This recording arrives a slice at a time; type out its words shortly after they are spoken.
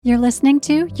You're listening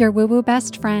to Your Woo Woo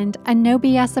Best Friend, a no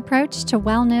BS approach to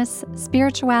wellness,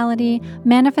 spirituality,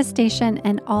 manifestation,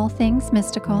 and all things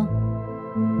mystical.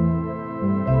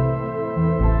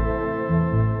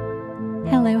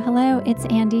 Hello, it's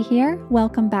Andy here.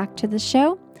 Welcome back to the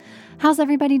show. How's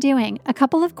everybody doing? A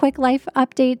couple of quick life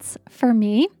updates for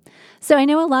me. So I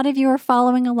know a lot of you are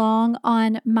following along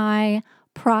on my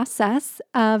process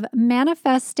of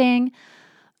manifesting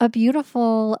a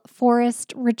beautiful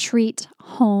forest retreat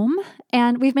home.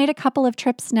 And we've made a couple of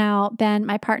trips now, Ben,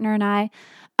 my partner and I,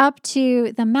 up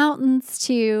to the mountains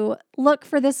to look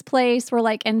for this place. We're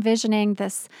like envisioning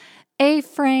this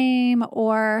A-frame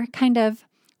or kind of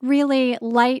really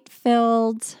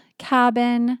light-filled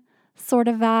cabin sort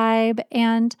of vibe.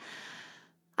 And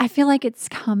I feel like it's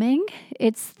coming.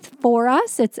 It's for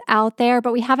us. It's out there,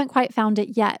 but we haven't quite found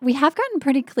it yet. We have gotten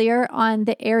pretty clear on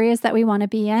the areas that we want to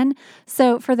be in.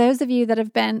 So for those of you that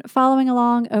have been following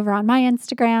along over on my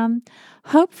Instagram,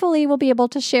 hopefully we'll be able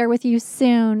to share with you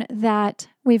soon that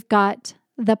we've got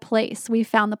the place. We've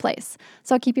found the place.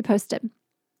 So I'll keep you posted.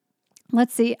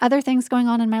 Let's see, other things going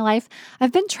on in my life.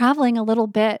 I've been traveling a little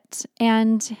bit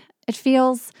and it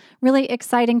feels really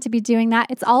exciting to be doing that.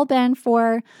 It's all been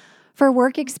for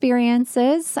work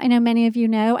experiences. I know many of you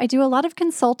know, I do a lot of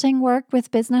consulting work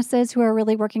with businesses who are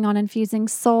really working on infusing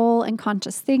soul and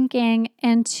conscious thinking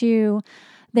into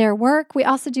their work. We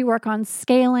also do work on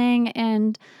scaling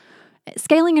in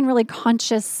really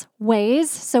conscious ways.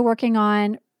 So working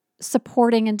on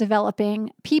supporting and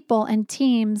developing people and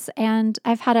teams. And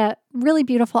I've had a really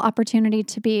beautiful opportunity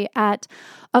to be at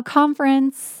a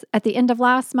conference at the end of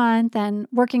last month and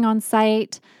working on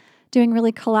site, doing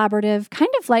really collaborative, kind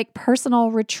of like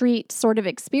personal retreat sort of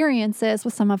experiences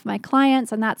with some of my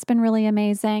clients, and that's been really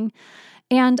amazing.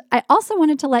 And I also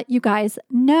wanted to let you guys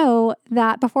know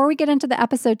that before we get into the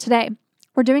episode today,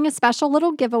 we're doing a special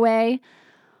little giveaway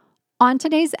on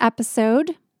today's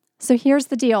episode. So here's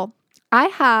the deal. I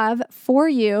have for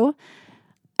you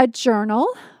a journal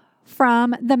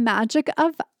from the Magic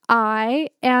of I.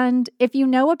 And if you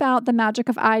know about the Magic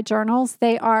of I journals,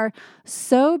 they are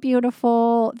so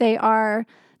beautiful. They are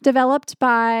developed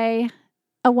by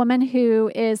a woman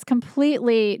who is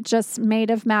completely just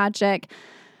made of magic.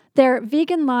 They're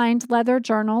vegan-lined leather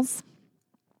journals.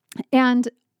 And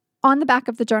on the back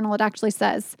of the journal, it actually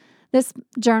says, this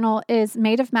journal is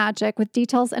made of magic with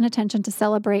details and attention to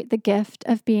celebrate the gift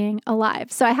of being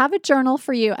alive. So I have a journal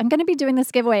for you. I'm going to be doing this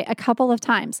giveaway a couple of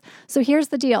times. So here's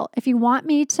the deal. If you want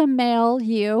me to mail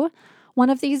you one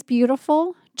of these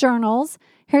beautiful journals,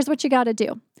 here's what you got to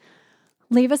do.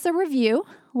 Leave us a review.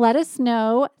 Let us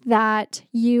know that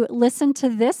you listened to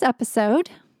this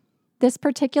episode, this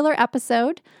particular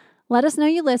episode. Let us know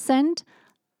you listened.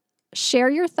 Share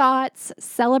your thoughts.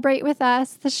 Celebrate with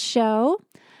us the show.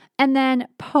 And then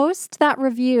post that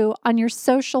review on your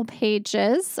social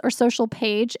pages or social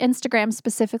page. Instagram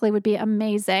specifically would be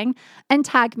amazing. And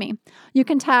tag me. You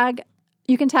can tag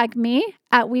me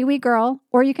at Wee Wee Girl,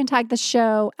 or you can tag the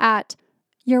show at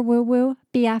Your Woo Woo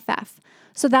BFF.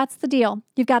 So that's the deal.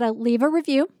 You've got to leave a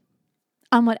review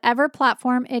on whatever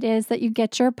platform it is that you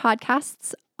get your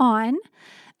podcasts on,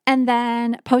 and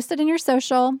then post it in your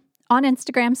social, on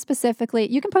Instagram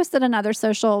specifically. You can post it in other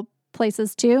social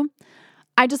places too.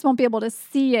 I just won't be able to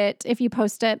see it if you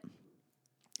post it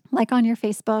like on your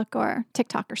Facebook or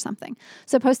TikTok or something.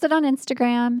 So post it on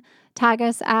Instagram, tag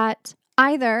us at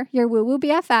either Your Woo Woo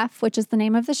BFF, which is the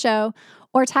name of the show,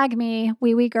 or tag me,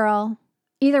 Wee Wee Girl.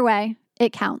 Either way,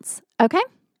 it counts. Okay?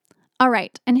 All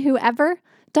right. And whoever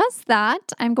does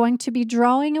that, I'm going to be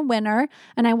drawing a winner,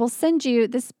 and I will send you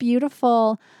this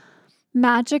beautiful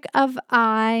Magic of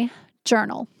I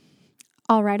journal.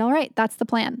 All right. That's the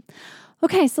plan.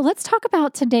 Okay, so let's talk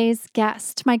about today's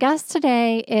guest. My guest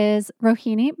today is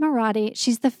Rohini Marathi.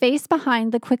 She's the face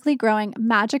behind the quickly growing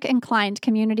Magic Inclined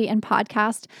community and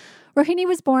podcast. Rohini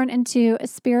was born into a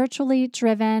spiritually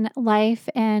driven life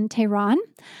in Tehran,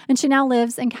 and she now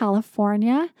lives in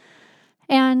California.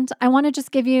 And I want to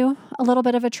just give you a little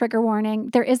bit of a trigger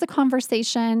warning. There is a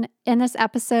conversation in this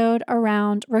episode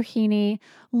around Rohini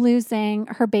losing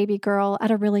her baby girl at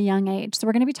a really young age. So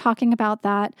we're going to be talking about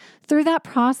that. Through that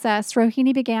process,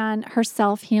 Rohini began her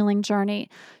self-healing journey.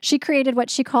 She created what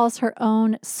she calls her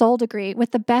own soul degree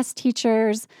with the best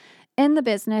teachers in the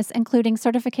business, including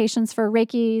certifications for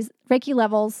Reiki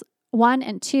levels 1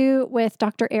 and 2 with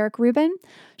Dr. Eric Rubin.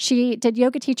 She did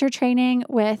yoga teacher training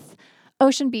with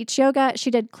Ocean Beach Yoga.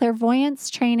 She did clairvoyance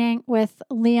training with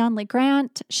Leon Lee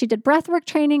Grant. She did breathwork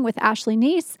training with Ashley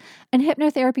Neese and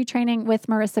hypnotherapy training with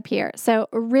Marissa Peer. So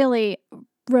really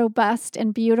robust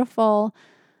and beautiful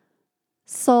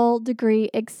Soul Degree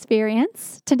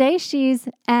Experience. Today, she's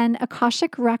an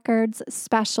Akashic Records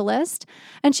specialist,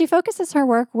 and she focuses her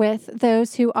work with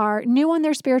those who are new on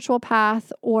their spiritual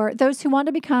path or those who want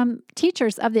to become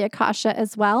teachers of the Akasha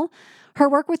as well. Her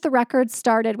work with the records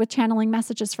started with channeling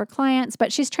messages for clients,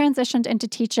 but she's transitioned into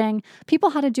teaching people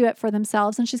how to do it for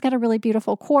themselves. And she's got a really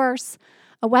beautiful course,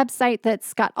 a website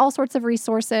that's got all sorts of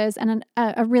resources, and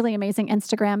a really amazing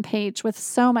Instagram page with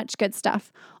so much good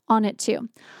stuff on it too.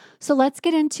 So let's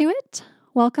get into it.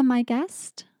 Welcome my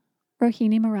guest,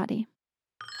 Rohini Marathi.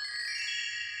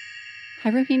 Hi,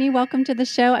 Rohini. Welcome to the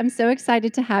show. I'm so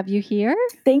excited to have you here.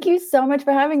 Thank you so much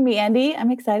for having me, Andy.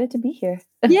 I'm excited to be here.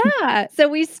 Yeah. So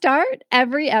we start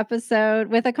every episode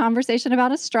with a conversation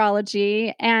about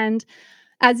astrology. And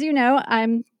as you know,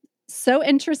 I'm so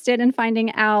interested in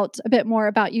finding out a bit more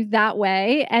about you that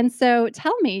way. And so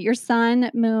tell me your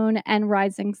sun, moon, and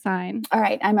rising sign. All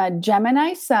right. I'm a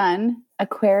Gemini sun,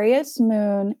 Aquarius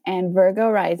moon, and Virgo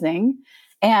rising.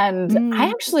 And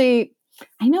I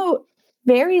know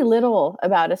very little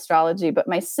about astrology, but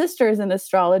my sister is an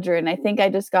astrologer, and I think I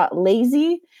just got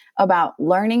lazy about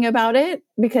learning about it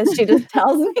because she just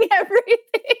tells me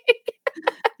everything.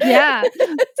 Yeah.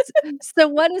 So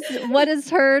what is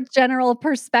her general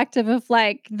perspective of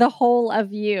like the whole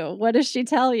of you? What does she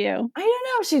tell you? I don't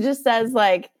know. She just says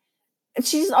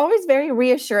she's always very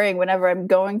reassuring whenever I'm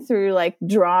going through like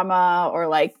drama or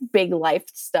like big life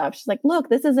stuff. She's like, look,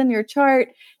 this is in your chart.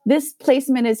 This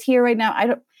placement is here right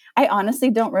now. I honestly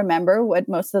don't remember what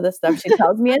most of the stuff she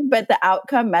tells me is, but the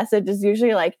outcome message is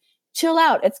usually like, chill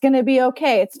out. It's going to be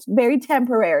okay. It's very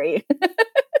temporary.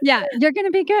 Yeah, you're going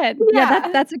to be good. Yeah,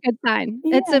 that's a good sign.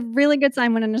 Yeah. It's a really good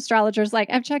sign when an astrologer's like,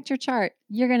 I've checked your chart.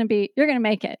 You're going to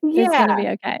make it. Yeah. It's going to be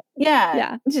okay. Yeah.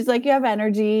 Yeah. She's like, you have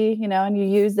energy, and you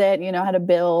use it, you know how to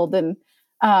build. And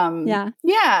I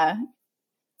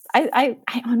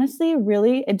honestly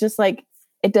really, it just like,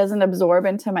 it doesn't absorb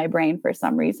into my brain for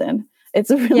some reason. It's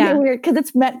really weird because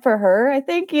it's meant for her, I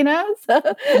think, so.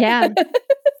 Yeah.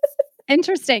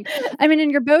 Interesting. I mean,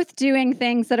 and you're both doing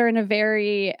things that are in a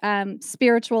very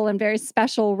spiritual and very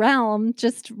special realm,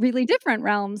 just really different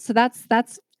realms. So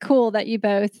that's cool that you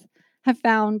both have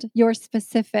found your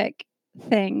specific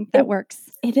thing that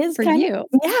works. It is for you.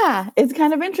 It's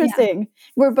kind of interesting.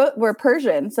 Yeah. We're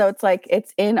Persian, so it's like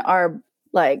it's in our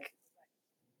like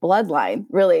bloodline,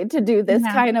 really, to do this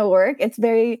kind of work. It's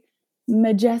very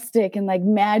majestic and like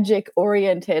magic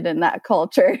oriented in that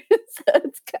culture. So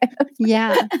it's kind of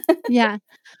yeah.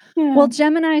 Well,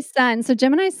 Gemini sun. So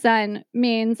Gemini sun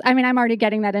means, I mean, I'm already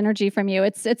getting that energy from you.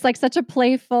 It's like such a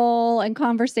playful and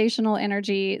conversational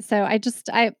energy. So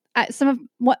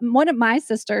one of my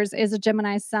sisters is a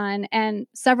Gemini sun, and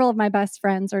several of my best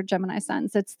friends are Gemini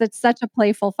suns. That's such a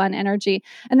playful, fun energy.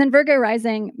 And then Virgo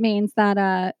rising means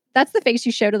that that's the face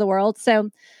you show to the world. So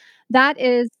that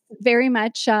is very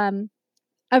much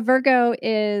a Virgo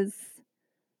is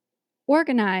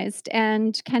organized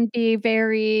and can be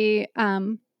very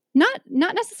not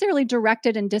necessarily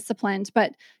directed and disciplined,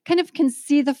 but kind of can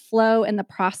see the flow and the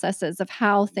processes of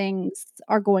how things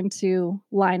are going to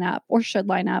line up or should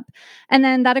line up. And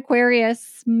then that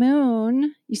Aquarius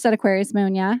moon, you said Aquarius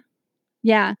moon, yeah?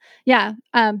 Yeah.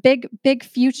 Big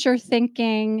future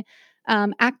thinking,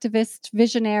 activist,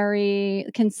 visionary,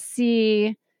 can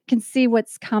see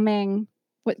what's coming,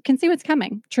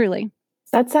 truly.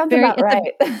 That sounds about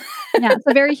right. It's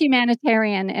a very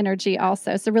humanitarian energy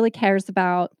also. So really cares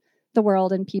about the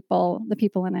world and people, the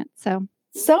people in it. So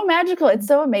magical. It's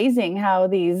so amazing how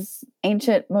these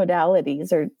ancient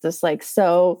modalities are just like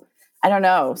so, I don't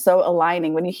know, so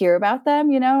aligning when you hear about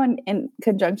them, and in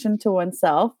conjunction to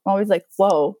oneself. I'm always like,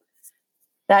 whoa,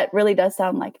 that really does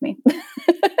sound like me.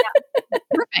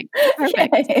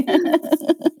 Perfect.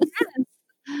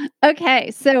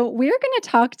 Okay, so we're going to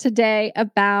talk today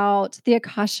about the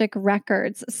Akashic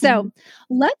Records. So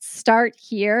let's start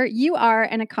here. You are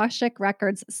an Akashic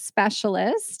Records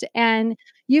specialist, and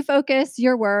you focus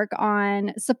your work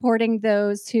on supporting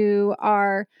those who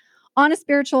are on a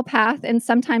spiritual path and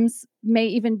sometimes may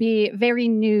even be very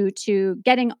new to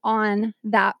getting on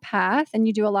that path. And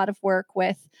you do a lot of work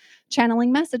with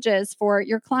channeling messages for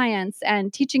your clients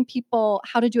and teaching people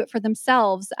how to do it for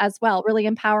themselves as well, really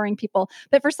empowering people.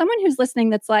 But for someone who's listening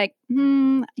that's like,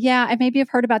 I maybe have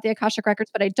heard about the Akashic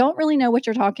Records, but I don't really know what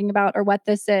you're talking about or what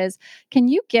this is. Can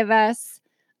you give us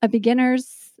a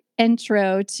beginner's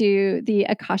intro to the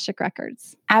Akashic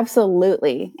Records?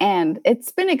 Absolutely. And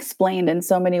it's been explained in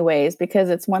so many ways because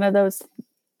it's one of those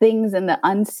things in the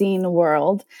unseen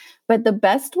world. But the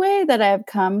best way that I've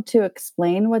come to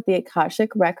explain what the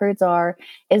Akashic Records are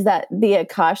is that the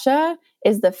Akasha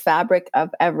is the fabric of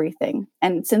everything.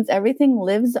 And since everything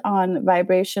lives on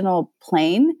vibrational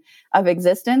plane of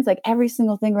existence, like every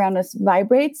single thing around us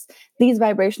vibrates, these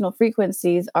vibrational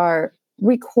frequencies are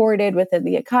recorded within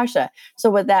the Akasha. So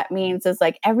what that means is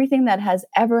like everything that has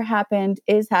ever happened,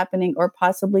 is happening, or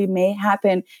possibly may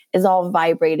happen is all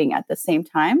vibrating at the same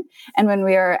time. And when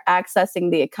we are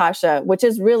accessing the Akasha, which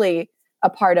is really a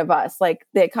part of us, like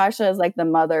the Akasha is like the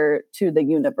mother to the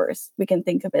universe. We can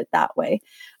think of it that way.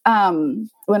 When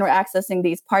we're accessing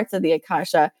these parts of the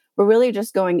Akasha, we're really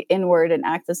just going inward and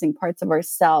accessing parts of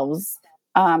ourselves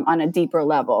on a deeper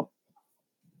level.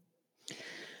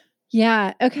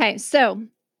 Yeah. Okay. So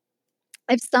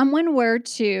if someone were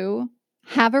to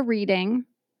have a reading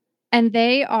and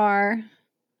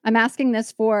I'm asking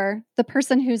this for the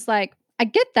person who's like, I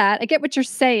get that. I get what you're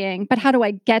saying, but how do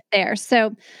I get there?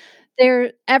 So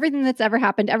everything that's ever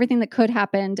happened, everything that could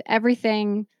happen,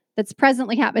 everything that's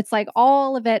presently happened, it's like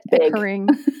all of it Big. occurring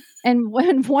in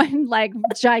one like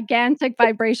gigantic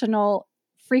vibrational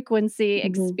frequency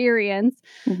experience.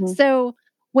 So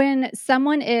when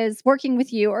someone is working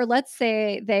with you, or let's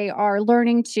say they are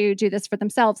learning to do this for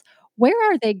themselves, where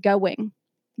are they going?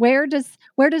 Where does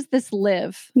this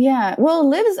live? Yeah. Well, it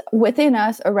lives within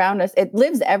us, around us. It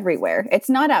lives everywhere. It's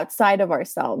not outside of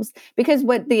ourselves, because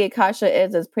what the Akasha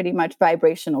is pretty much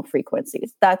vibrational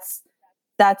frequencies. That's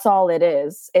all it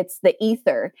is. It's the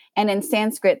ether. And in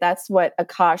Sanskrit, that's what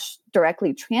Akash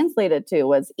directly translated to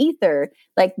was ether,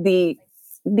 like the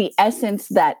essence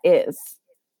that is,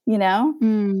 you know?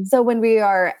 So when we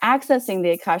are accessing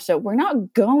the Akasha, we're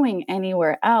not going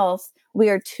anywhere else. We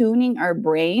are tuning our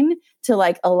brain to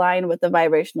like align with the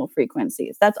vibrational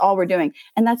frequencies. That's all we're doing.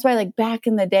 And that's why like back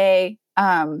in the day,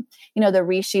 the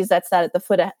rishis that sat at the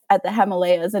foot at the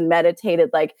Himalayas and meditated,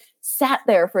 like sat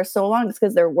there for so long, it's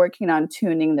because they're working on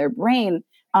tuning their brain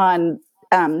on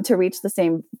to reach the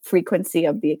same frequency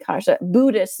of the Akasha.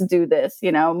 Buddhists do this,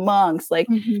 monks, like,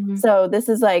 so this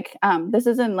is like, this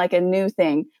isn't like a new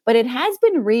thing, but it has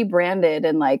been rebranded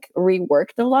and like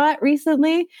reworked a lot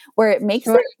recently, where it makes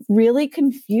it really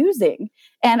confusing.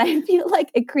 And I feel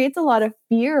like it creates a lot of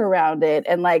fear around it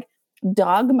and like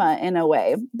dogma in a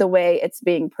way, the way it's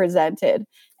being presented.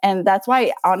 And that's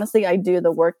why, honestly, I do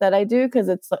the work that I do, because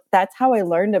that's how I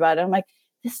learned about it. I'm like,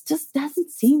 this just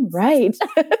doesn't seem right.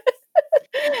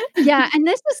 Yeah. And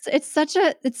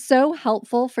it's so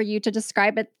helpful for you to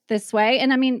describe it this way.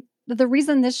 And I mean, the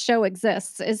reason this show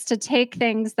exists is to take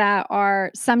things that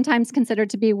are sometimes considered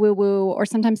to be woo-woo or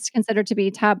sometimes considered to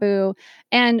be taboo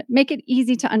and make it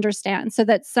easy to understand, so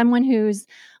that someone who's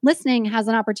listening has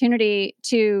an opportunity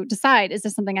to decide, is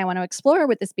this something I want to explore?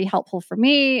 Would this be helpful for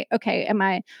me? Okay,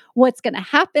 what's going to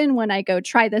happen when I go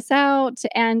try this out?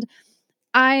 And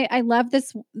I love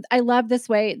this. I love this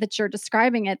way that you're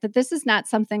describing it, that this is not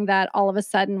something that all of a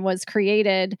sudden was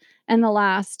created in the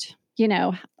last,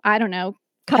 I don't know,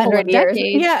 couple of years.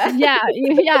 decades. Yeah,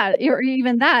 or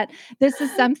even that. This is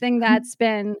something that's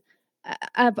been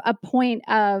a point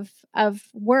of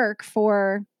work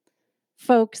for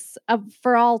folks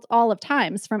for all of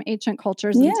times, from ancient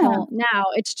cultures until now.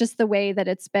 It's just the way that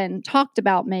it's been talked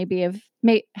about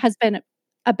has been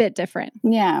a bit different.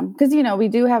 Yeah, because we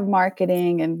do have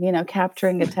marketing and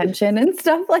capturing attention and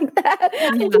stuff like that.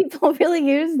 And people really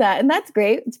use that, and that's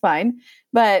great. It's fine.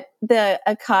 But the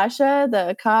Akash,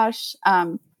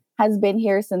 has been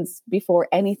here since before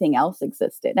anything else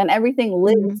existed, and everything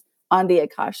lives on the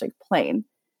Akashic plane.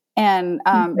 And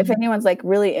if anyone's like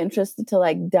really interested to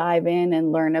like dive in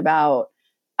and learn about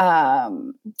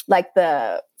like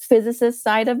the physicist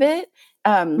side of it,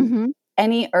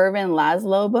 any Ervin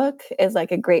Laszlo book is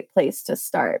like a great place to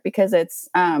start, because it's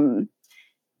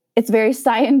very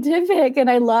scientific. And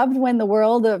I loved when the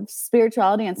world of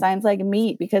spirituality and science like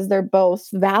meet, because they're both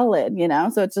valid,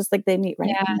 so it's just like they meet right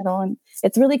in the middle, and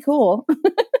it's really cool.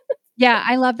 Yeah,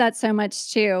 I love that so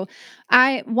much too.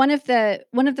 One of the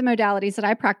modalities that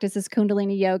I practice is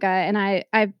Kundalini yoga, and I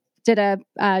did a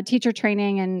teacher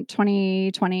training in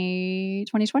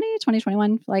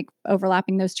 2021, like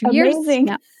overlapping those 2 years.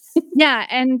 Amazing. Yeah.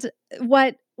 And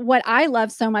what I love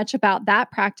so much about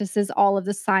that practice is all of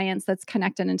the science that's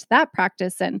connected into that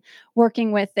practice, and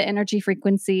working with the energy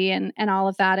frequency and all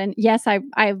of that. And yes, I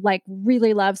like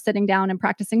really love sitting down and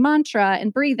practicing mantra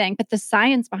and breathing, but the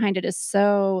science behind it is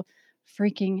so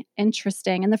freaking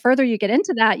interesting. And the further you get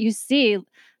into that, you see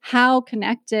how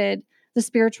connected the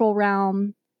spiritual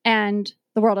realm and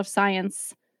the world of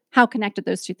science, how connected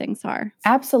those two things are.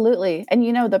 Absolutely. And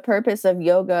the purpose of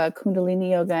yoga,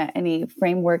 Kundalini yoga, any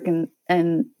framework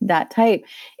and that type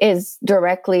is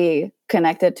directly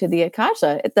connected to the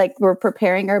Akasha. It's like we're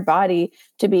preparing our body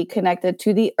to be connected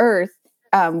to the earth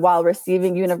while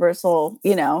receiving universal,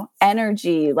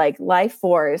 energy, like life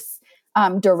force,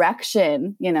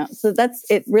 direction, so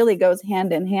it really goes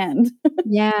hand in hand.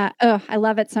 Yeah. Oh, I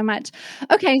love it so much.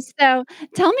 Okay. So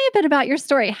tell me a bit about your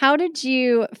story. How did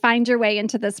you find your way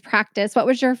into this practice? What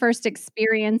was your first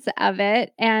experience of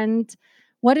it? And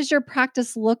what does your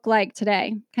practice look like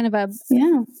today? Kind of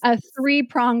Yeah. a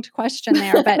three-pronged question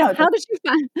there, but No,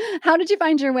 how did you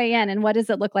find your way in and what does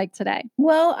it look like today?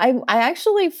 well, I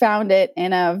actually found it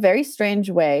in a very strange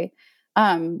way.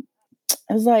 Um,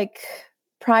 it was like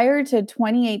prior to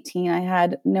 2018, I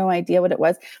had no idea what it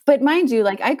was. But mind you,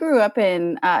 like I grew up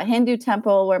in a Hindu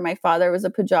temple where my father was a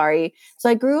pujari. So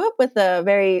I grew up with a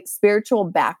very spiritual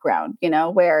background,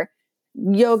 where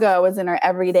yoga was in our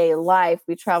everyday life.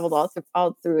 We traveled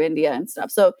all through India and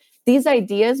stuff. So these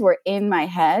ideas were in my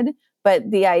head, but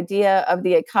the idea of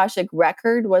the Akashic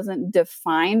record wasn't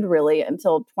defined really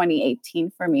until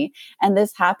 2018 for me. And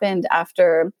this happened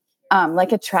after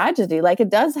like a tragedy. Like it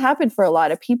does happen for a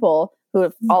lot of people who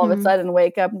all of a Mhm. sudden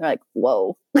wake up and they're like,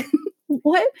 whoa,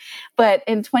 what? But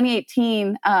in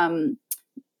 2018,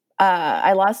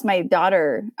 I lost my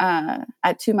daughter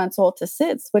at 2 months old to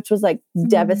SIDS, which was like Mm.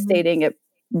 devastating. It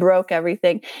broke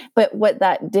everything. But what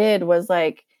that did was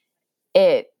like,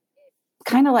 it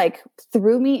kind of like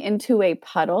threw me into a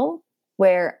puddle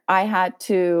where I had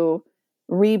to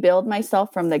rebuild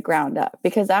myself from the ground up.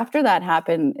 Because after that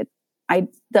happened,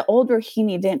 the old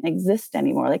Rohini didn't exist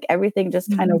anymore. Like everything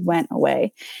just kind of Mhm. went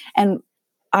away. And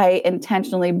I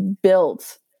intentionally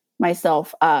built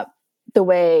myself up the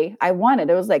way I wanted.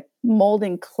 It was like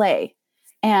molding clay.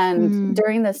 And Mm.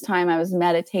 during this time, I was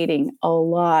meditating a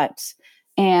lot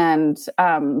and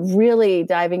really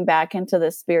diving back into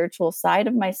the spiritual side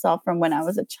of myself from when I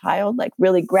was a child, like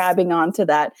really grabbing onto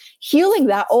that, healing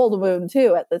that old wound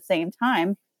too at the same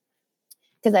time,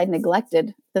 because I'd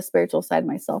neglected the spiritual side of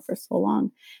myself for so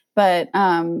long. But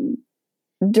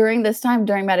during this time,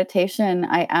 during meditation,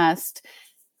 I asked,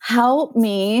 help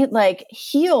me like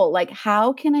heal. Like,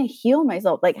 how can I heal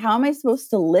myself? Like, how am I supposed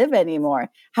to live anymore?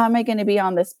 How am I going to be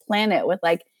on this planet with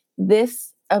like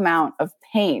this amount of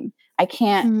pain? I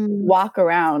can't Mm. walk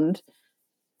around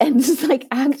and just like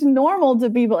act normal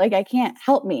to people. Like, I can't,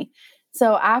 help me.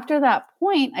 So after that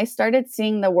point, I started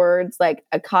seeing the words like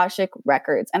Akashic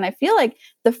records. And I feel like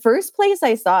the first place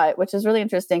I saw it, which is really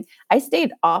interesting, I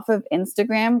stayed off of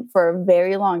Instagram for a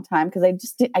very long time because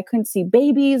I couldn't see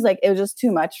babies. Like it was just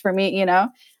too much for me,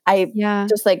 I Yeah.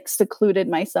 just like secluded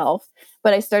myself.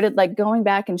 But I started like going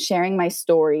back and sharing my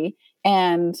story.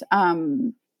 And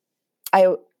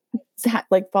I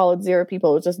like followed 0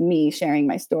 people. It was just me sharing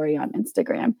my story on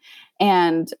Instagram.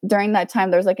 And during that time,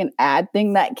 there was like an ad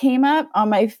thing that came up on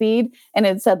my feed and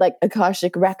it said like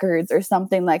Akashic Records or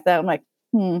something like that. I'm like,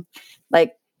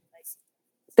 like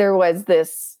there was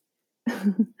this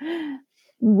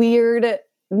weird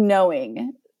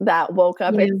knowing that woke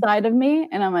up Yeah. inside of me.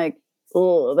 And I'm like,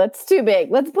 oh, that's too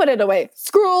big. Let's put it away.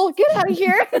 Scroll, get out of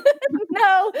here.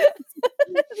 No.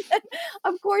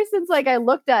 Of course, since like I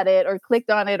looked at it or clicked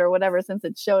on it or whatever, since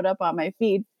it showed up on my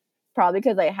feed, probably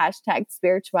because I hashtagged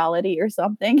spirituality or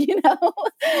something,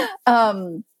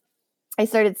 um, I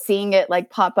started seeing it like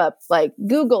pop up like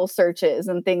Google searches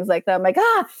and things like that. I'm like, get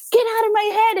out of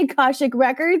my head, Akashic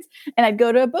Records. And I'd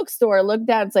go to a bookstore, look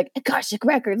down, it's like Akashic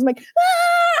Records. I'm like,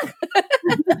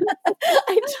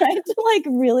 I tried to like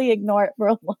really ignore it for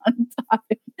a long time.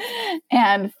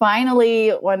 And finally,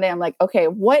 one day I'm like, okay,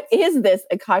 what is this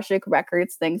Akashic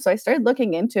Records thing? So I started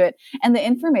looking into it. And the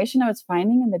information I was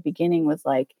finding in the beginning was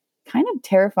like kind of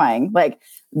terrifying. Like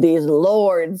these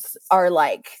lords are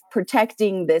like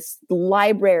protecting this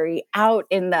library out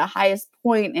in the highest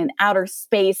point in outer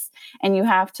space. And you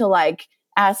have to like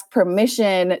ask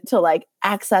permission to like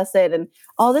access it and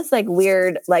all this like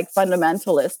weird, like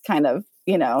fundamentalist kind of,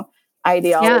 Yeah.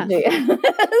 ideology.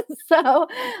 So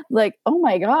like, oh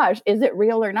my gosh, is it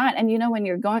real or not? And when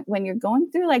you're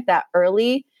going through like that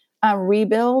early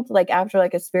rebuild, like after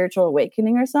like a spiritual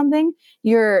awakening or something,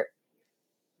 you're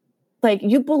like,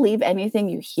 you believe anything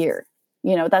you hear.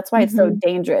 That's why it's so Mhm.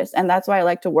 dangerous. And that's why I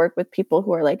like to work with people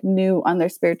who are like new on their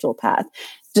spiritual path,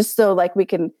 just so like we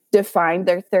can define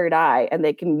their third eye and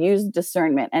they can use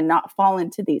discernment and not fall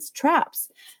into these traps.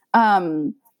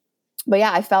 But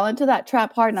yeah, I fell into that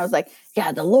trap hard and I was like,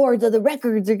 yeah, the lords of the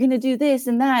records are going to do this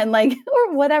and that. And like,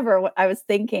 or whatever what I was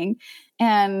thinking.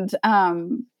 And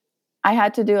I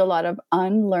had to do a lot of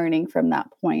unlearning from that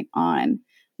point on.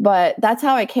 But that's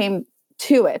how I came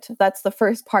to it. That's the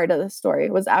first part of the story.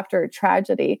 It was after a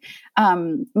tragedy.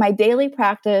 My daily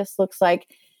practice looks like,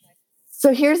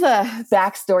 so here's a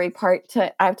backstory part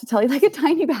I have to tell you like a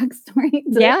tiny backstory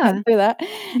to Yeah. answer that.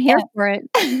 I'm here for it.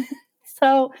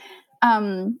 So,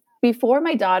 before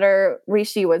my daughter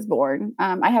Rishi was born,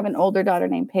 I have an older daughter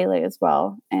named Pele as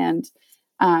well, and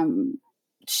um,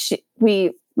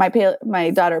 my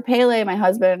daughter Pele, my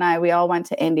husband and I, we all went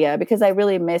to India because I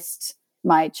really missed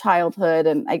my childhood,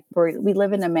 and we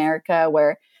live in America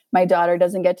where my daughter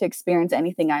doesn't get to experience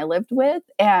anything I lived with,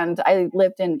 and I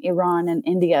lived in Iran and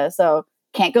India, so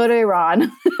can't go to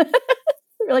Iran.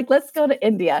 We're like, let's go to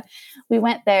India. We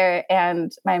went there,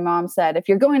 and my mom said, if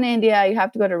you're going to India, you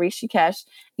have to go to Rishikesh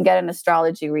and get an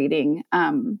astrology reading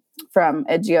from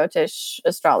a Jyotish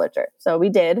astrologer. So we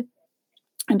did.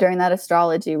 And during that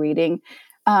astrology reading,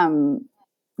 the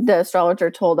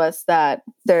astrologer told us that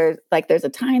there's a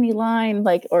tiny line,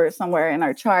 or somewhere in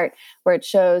our chart where it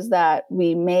shows that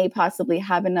we may possibly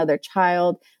have another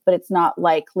child, but it's not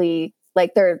likely.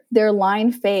 Like their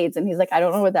line fades, and he's like, I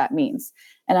don't know what that means.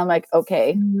 And I'm like,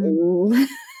 okay. Mm-hmm.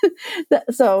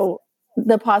 So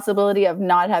the possibility of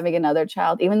not having another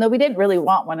child, even though we didn't really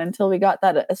want one until we got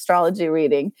that astrology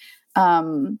reading,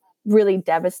 really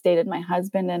devastated my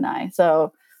husband and I.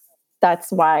 So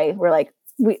that's why we're like,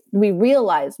 we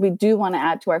realized we do want to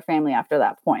add to our family after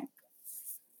that point.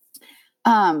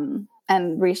 And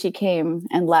Rishi came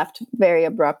and left very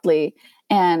abruptly.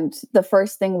 And the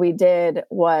first thing we did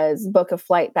was book a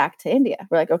flight back to India.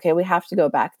 We're like, okay, we have to go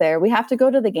back there. We have to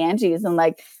go to the Ganges and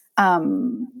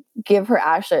give her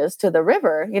ashes to the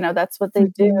river. That's what they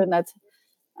do. And that's,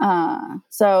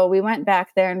 so we went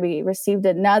back there and we received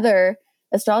another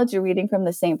astrology reading from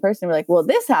the same person. We're like, well,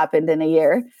 this happened in a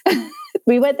year.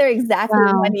 We went there exactly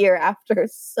 1 year after.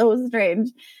 So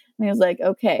strange. And he was like,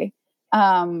 okay.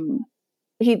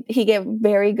 He gave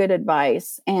very good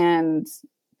advice and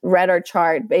read our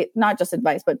chart, not just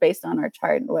advice, but based on our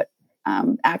chart, what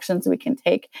actions we can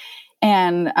take.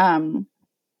 And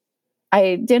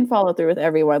I didn't follow through with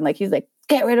everyone. Like, he's like,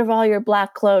 get rid of all your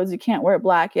black clothes. You can't wear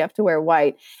black. You have to wear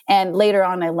white. And later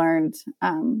on, I learned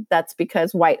that's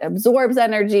because white absorbs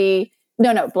energy.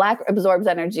 No, black absorbs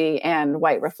energy and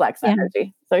white reflects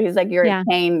energy. So he's like, you're in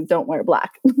pain. Don't wear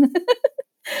black.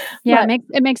 Yeah,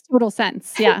 it makes total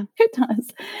sense. Yeah, it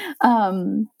does.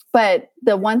 But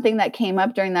the one thing that came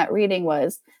up during that reading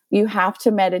was you have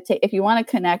to meditate. If you want to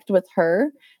connect with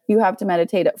her, you have to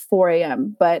meditate at 4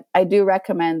 a.m. But I do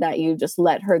recommend that you just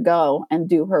let her go and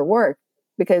do her work,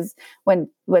 because when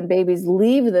babies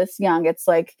leave this young, it's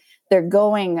like they're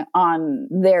going on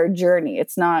their journey.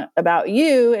 It's not about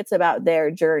you, it's about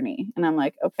their journey. And I'm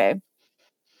like, okay.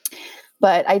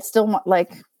 But I still want,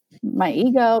 my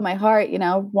ego, my heart,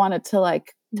 wanted to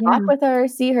talk with her,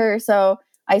 see her. So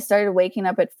I started waking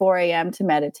up at 4 a.m. to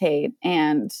meditate.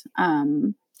 And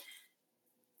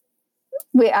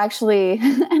we actually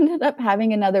ended up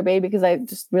having another baby because I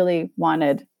just really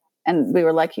wanted, and we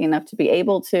were lucky enough to be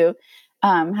able to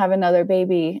have another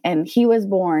baby. And he was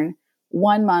born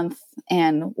 1 month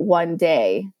and 1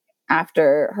 day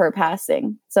after her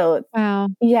passing. So, wow.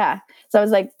 Yeah. So I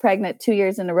was pregnant 2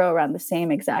 years in a row around the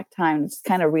same exact time, just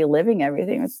kind of reliving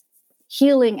everything. It was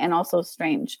healing and also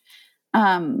strange.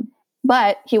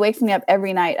 But he wakes me up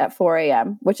every night at 4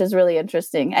 a.m., which is really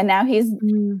interesting. And now he's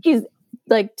 2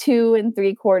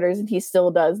 3/4 and he still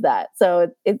does that.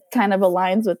 So it kind of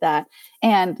aligns with that.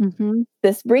 And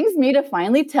this brings me to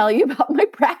finally tell you about my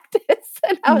practice.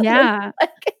 And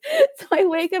so I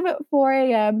wake up at 4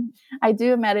 a.m. I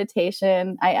do a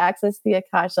meditation. I access the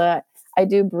Akasha. I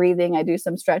do breathing. I do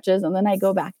some stretches, and then I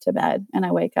go back to bed, and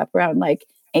I wake up around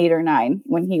 8 or 9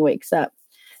 when he wakes up.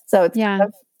 So it's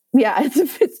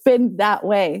it's been that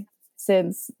way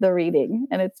since the reading,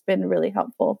 and it's been really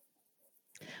helpful.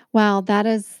 Wow,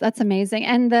 that's amazing.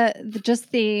 And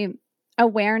just the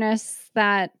awareness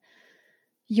that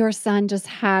your son just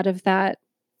had of that,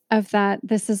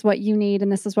 this is what you need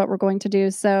and this is what we're going to do.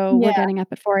 So we're getting up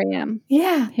at 4 a.m.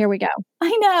 Yeah. Here we go.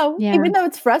 I know. Yeah. Even though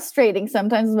it's frustrating,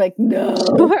 sometimes I'm like, no.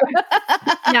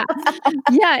 Yeah.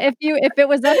 If it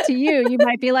was up to you, you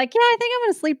might be like, yeah, I think I'm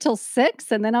going to sleep till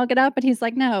 6 and then I'll get up. But he's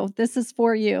like, no, this is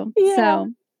for you. Yeah.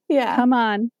 So come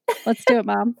on, let's do it,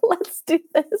 Mom. Let's do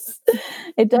this.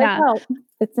 It does help.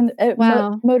 It's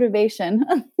motivation.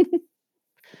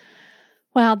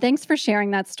 Wow. Thanks for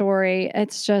sharing that story.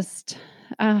 It's just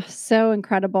so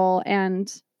incredible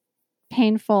and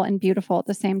painful and beautiful at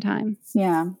the same time.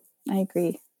 Yeah, I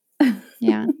agree.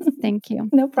 Yeah. Thank you.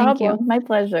 No problem. My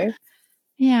pleasure.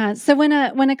 Yeah. So when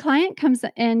a client comes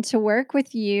in to work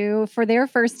with you for their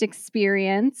first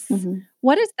experience,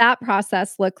 what does that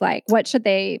process look like? What should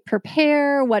they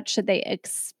prepare? What should they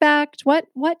expect? What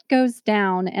goes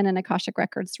down in an Akashic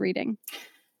Records reading?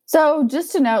 So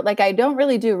just to note, I don't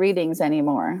really do readings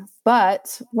anymore,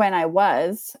 but when I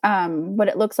was, what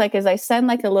it looks like is I send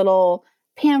a little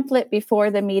pamphlet before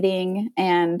the meeting,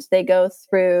 and they go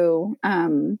through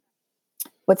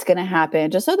what's going to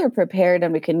happen, just so they're prepared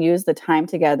and we can use the time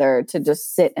together to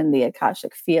just sit in the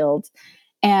Akashic field.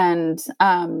 And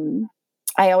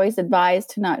I always advise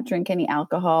to not drink any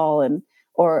alcohol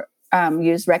or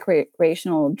use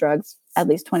recreational drugs at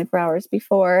least 24 hours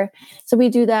before. So we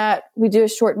do that. We do a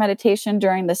short meditation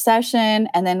during the session,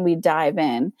 and then we dive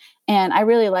in. And I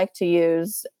really like to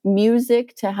use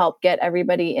music to help get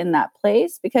everybody in that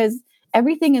place, because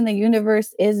everything in the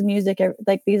universe is music.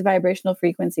 Like these vibrational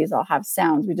frequencies all have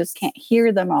sounds. We just can't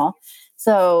hear them all.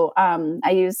 So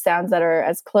I use sounds that are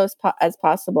as close as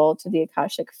possible to the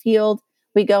Akashic field.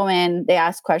 We go in, they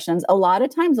ask questions. A lot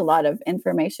of times, a lot of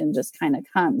information just kind of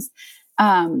comes.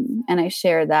 And I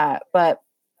share that. But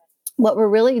what we're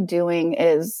really doing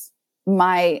is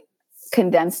my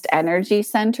condensed energy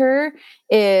center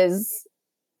is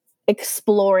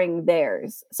exploring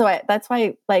theirs. So that's why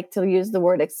I like to use the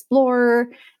word explorer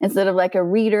instead of like a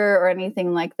reader or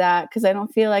anything like that, because I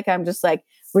don't feel like I'm just like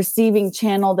receiving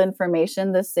channeled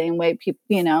information the same way people,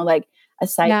 like a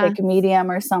psychic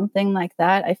medium or something like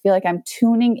that. I feel like I'm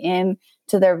tuning in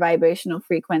to their vibrational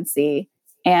frequency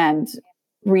and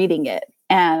reading it.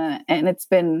 And it's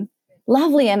been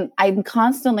lovely. And I'm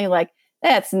constantly like,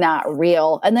 that's not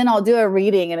real. And then I'll do a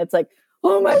reading and it's like,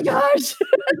 oh my gosh.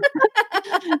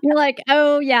 You're like,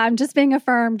 oh yeah, I'm just being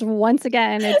affirmed once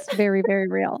again. It's very, very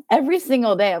real. Every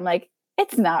single day I'm like,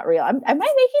 it's not real. Am I making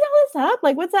all this up?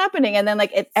 Like, what's happening? And then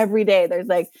like every day there's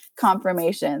like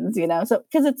confirmations, so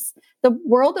because it's the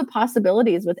world of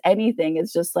possibilities with anything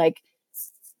is just like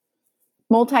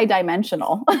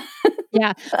multidimensional.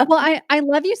 Yeah. Well, I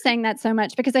love you saying that so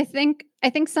much, because I think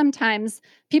sometimes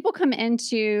people come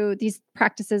into these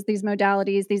practices, these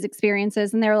modalities, these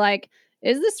experiences, and they're like,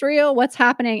 is this real? What's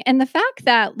happening? And the fact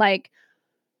that like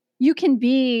you can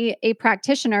be a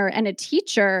practitioner and a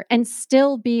teacher and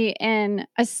still be in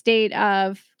a state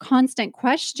of constant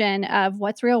question of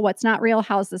what's real, what's not real,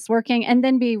 how's this working, and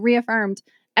then be reaffirmed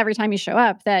every time you show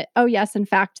up that, oh yes, in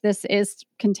fact, this is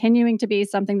continuing to be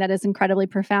something that is incredibly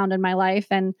profound in my life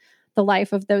and the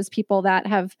life of those people that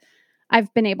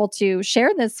I've been able to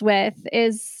share this with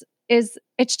is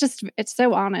it's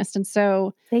so honest and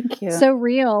so thank you, so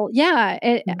real. Yeah,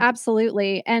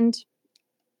 absolutely. And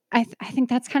I think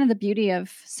that's kind of the beauty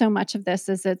of so much of this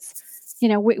is it's,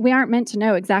 we aren't meant to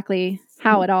know exactly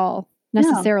how it all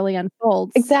necessarily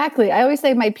unfolds. Exactly. I always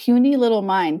say my puny little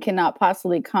mind cannot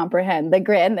possibly comprehend the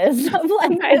grandness of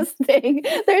like this thing.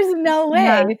 There's no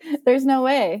way. Yeah. There's no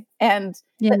way. And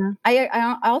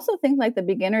I also think like the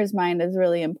beginner's mind is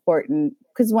really important,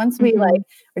 because once we we're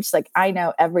just like, I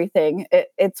know everything.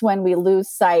 It's when we lose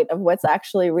sight of what's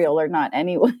actually real or not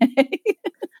anyway.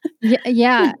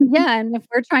 Yeah. And if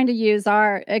we're trying to use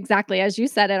exactly as you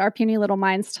said it, our puny little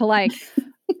minds to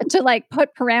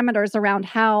put parameters around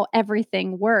how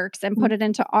everything works and put it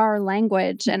into our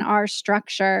language and our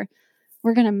structure,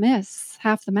 we're going to miss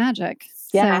half the magic.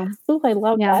 Yeah. So, I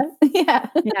love that. Yeah.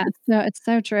 Yeah. No, it's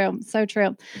so true. So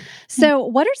true. So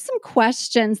what are some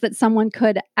questions that someone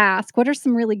could ask? What are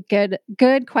some really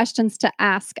good questions to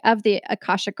ask of the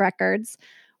Akashic Records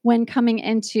when coming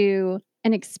into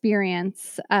an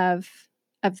experience of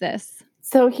this?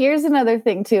 So here's another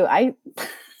thing too. I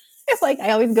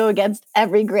always go against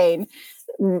every grain,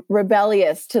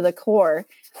 rebellious to the core.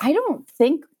 I don't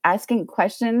think asking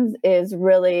questions is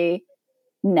really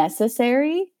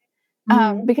necessary,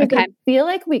 because I feel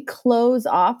like we close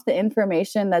off the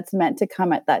information that's meant to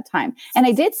come at that time. And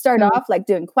I did start off like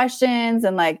doing questions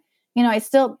and like, I'm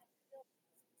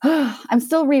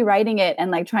still rewriting it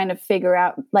and like trying to figure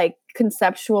out, like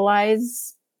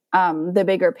conceptualize the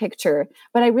bigger picture.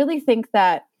 But I really think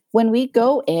that when we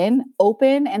go in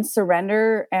open and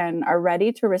surrender and are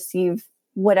ready to receive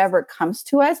whatever comes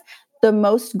to us, the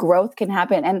most growth can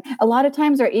happen. And a lot of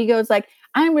times our ego is like,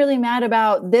 I'm really mad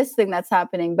about this thing that's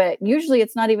happening. But usually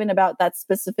it's not even about that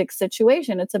specific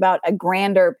situation. It's about a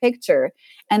grander picture.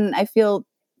 And I feel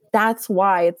that's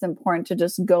why it's important to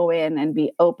just go in and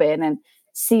be open and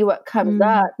see what comes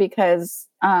up, because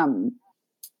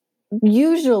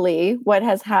usually what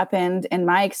has happened in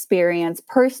my experience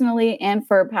personally and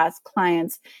for past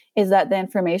clients is that the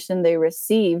information they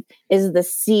receive is the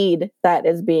seed that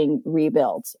is being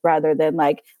rebuilt rather than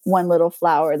like one little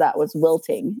flower that was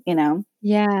wilting,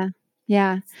 Yeah.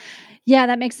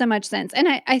 That makes so much sense. And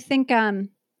I think when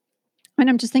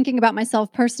I'm just thinking about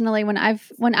myself personally, when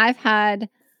I've had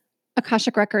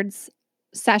Akashic Records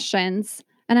sessions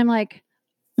and I'm like,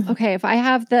 okay, if I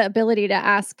have the ability to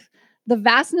ask the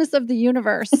vastness of the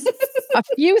universe a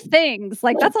few things,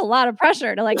 like that's a lot of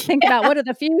pressure to like think about what are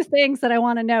the few things that I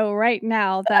want to know right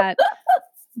now that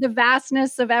the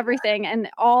vastness of everything and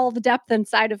all the depth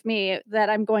inside of me that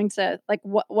I'm going to like,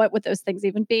 what would those things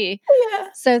even be? Yeah.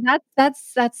 So that's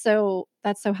so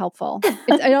helpful.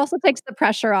 It also takes the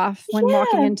pressure off when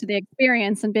walking Yeah. into the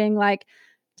experience and being like,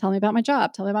 "Tell me about my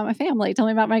job, tell me about my family, tell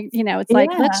me about my," it's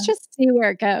like, Yeah. let's just see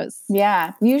where it goes.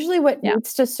 Yeah. Usually what Yeah.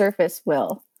 needs to surface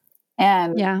will.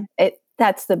 And Yeah.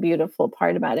 that's the beautiful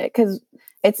part about it, because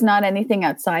it's not anything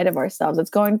outside of ourselves. It's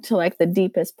going to like the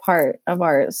deepest part of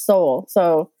our soul.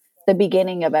 So the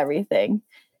beginning of everything.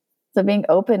 So being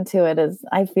open to it is,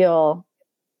 I feel,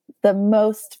 the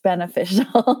most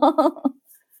beneficial.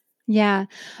 Yeah.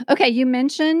 Okay, you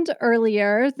mentioned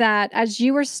earlier that as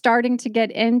you were starting to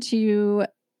get into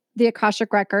the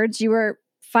Akashic records, you were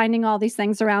finding all these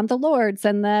things around the Lords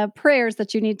and the prayers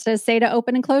that you need to say to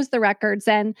open and close the records.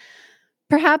 And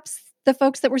perhaps the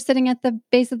folks that were sitting at the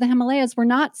base of the Himalayas were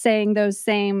not saying those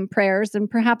same prayers and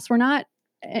perhaps were not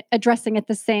addressing it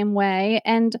the same way.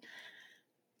 And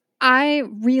I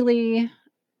really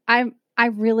I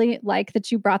really like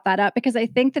that you brought that up because I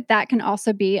think that that can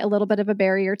also be a little bit of a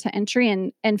barrier to entry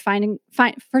and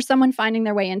for someone finding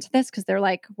their way into this because they're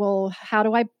like, well, how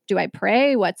do I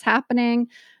pray? What's happening?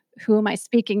 Who am I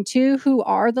speaking to? Who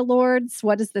are the Lords?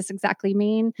 What does this exactly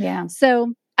mean? Yeah.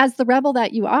 So, as the rebel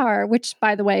that you are, which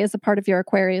by the way is a part of your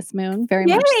Aquarius moon, very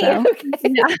Yay! much so.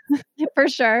 Okay. Yeah, for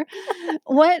sure.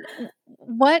 What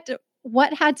what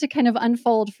what had to kind of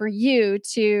unfold for you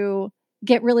to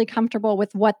get really comfortable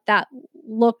with what that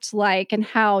looked like and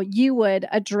how you would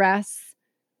address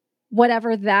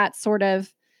whatever that sort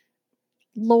of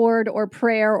Lord or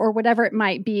prayer or whatever it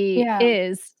might be Yeah.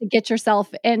 is to get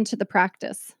yourself into the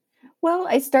practice? Well,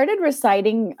 I started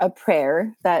reciting a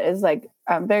prayer that is like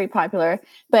very popular,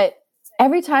 but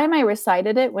every time I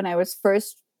recited it when I was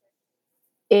first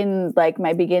in like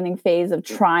my beginning phase of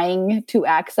trying to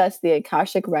access the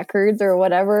Akashic records or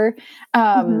whatever,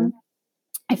 Mhm.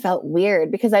 I felt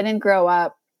weird because I didn't grow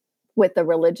up with the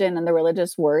religion and the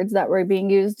religious words that were being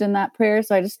used in that prayer.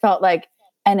 So I just felt like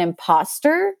an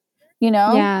imposter, you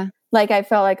know? Yeah. Like I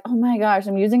felt like, oh my gosh,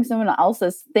 I'm using someone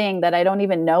else's thing that I don't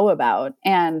even know about.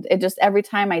 And it just, every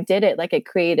time I did it, like it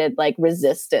created like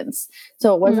resistance.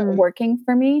 So it wasn't Mm. working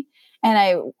for me.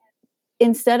 And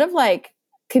instead of like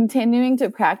continuing to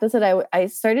practice it, I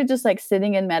started just like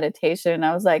sitting in meditation.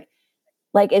 I was like,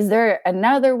 is there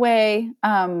another way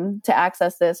to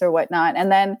access this or whatnot?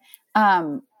 And then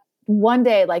um, one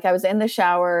day, like I was in the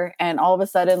shower and all of a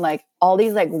sudden, like all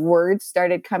these like words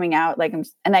started coming out, like,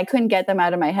 and I couldn't get them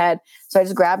out of my head. So I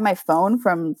just grabbed my phone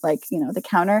from like, the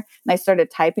counter and I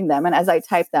started typing them. And as I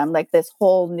typed them, like this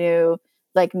whole new,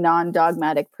 like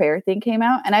non-dogmatic prayer thing came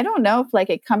out. And I don't know if like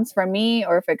it comes from me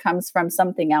or if it comes from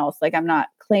something else. Like I'm not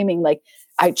claiming like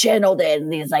I channeled it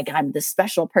and these like I'm this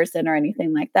special person or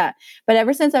anything like that. But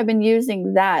ever since I've been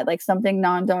using that, like something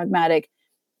non-dogmatic,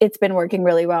 it's been working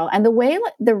really well. And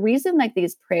the reason like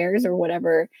these prayers or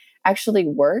whatever actually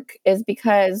work is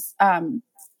because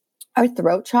our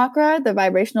throat chakra, the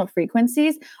vibrational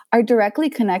frequencies are directly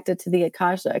connected to the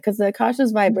Akasha because the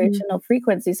Akasha's Mhm. vibrational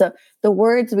frequency. So the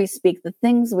words we speak, the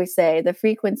things we say, the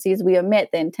frequencies we emit,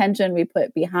 the intention we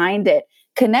put behind it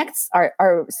connects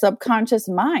our subconscious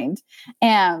mind.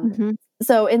 And Mhm.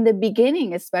 so in the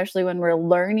beginning, especially when we're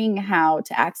learning how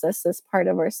to access this part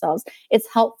of ourselves, it's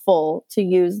helpful to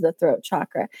use the throat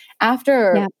chakra.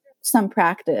 After Yeah. some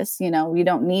practice, you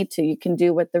don't need to. You can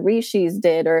do what the rishis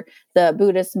did or the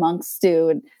Buddhist monks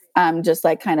do, and just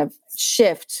like kind of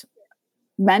shift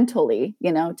mentally,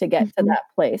 to get to Mhm. that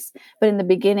place. But in the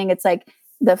beginning, it's like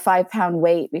the 5 pound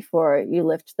weight before you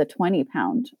lift the 20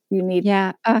 pound. You need,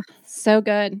 Yeah. So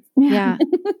good. yeah.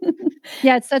 Yeah.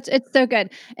 Yeah, it's so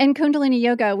good. In Kundalini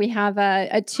Yoga, we have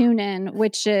a tune-in,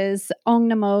 which is Om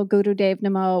Namo Guru Dev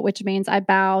Namo, which means I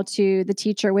bow to the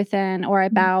teacher within, or I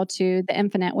bow to the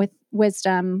infinite with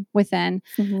wisdom within.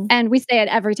 Mhm. And we say it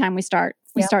every time we start.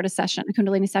 We Yeah. start a session, a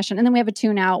Kundalini session, and then we have a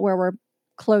tune out where we're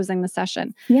closing the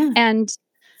session. Yeah. And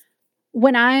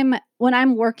when I'm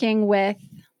working with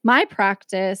my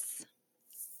practice,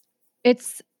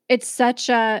 it's such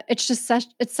a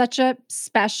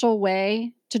special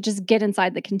way to just get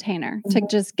inside the container, to Mhm.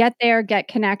 just get there, get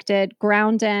connected,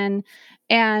 ground in.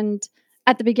 And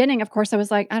at the beginning, of course, I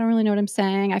was like, I don't really know what I'm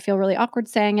saying. I feel really awkward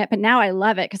saying it, but now I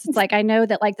love it because it's like I know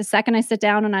that like the second I sit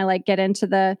down and I like get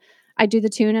into I do the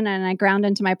tune and I ground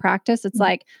into my practice, it's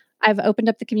like I've opened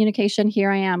up the communication.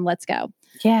 Here I am. Let's go.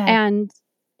 Yeah. And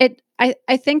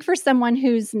I think for someone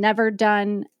who's never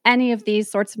done any of these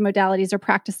sorts of modalities or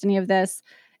practiced any of this,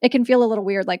 it can feel a little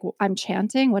weird, like I'm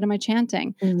chanting. What am I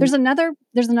chanting? Mhm. There's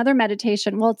another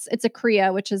meditation. Well, it's a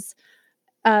Kriya, which is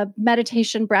a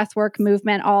meditation, breathwork,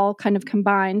 movement, all kind of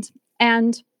combined.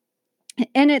 And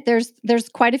in it, there's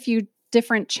quite a few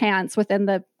different chants within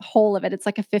the whole of it. It's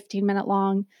like a 15-minute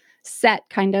long set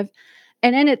kind of.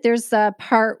 And in it, there's a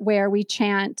part where we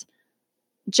chant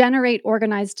generate,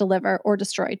 organize, deliver, or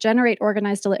destroy. Generate,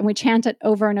 organize, deliver. And we chant it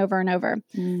over and over and over.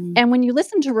 And when you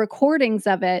listen to recordings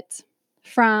of it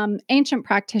from ancient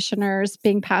practitioners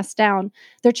being passed down,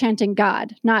 they're chanting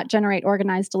God, not generate,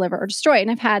 organize, deliver, or destroy.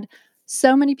 And I've had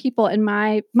so many people in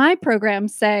my program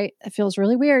say, it feels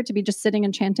really weird to be just sitting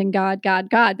and chanting God, God,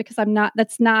 God, because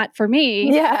that's not for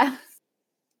me. Yeah.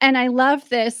 And I love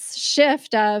this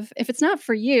shift of, if it's not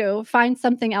for you, find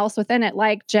something else within it,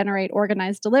 like generate,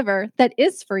 organize, deliver, that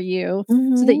is for you,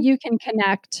 so that you can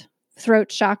connect throat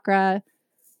chakra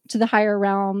to the higher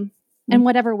realm in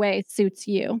whatever way suits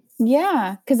you.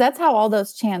 Yeah. Because that's how all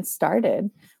those chants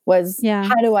started, was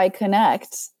how do I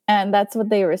connect? And that's what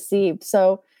they received.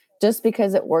 So just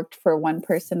because it worked for one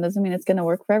person doesn't mean it's going to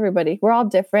work for everybody. We're all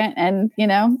different. And,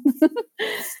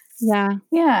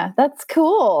 Yeah, that's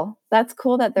cool. That's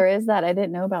cool that there is that. I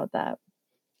didn't know about that.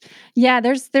 Yeah,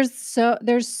 there's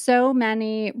so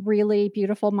many really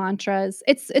beautiful mantras.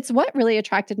 It's what really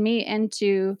attracted me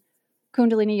into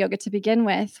Kundalini yoga to begin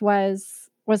with was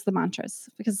the mantras,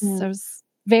 because I was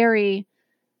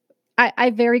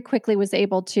I very quickly was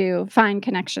able to find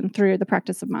connection through the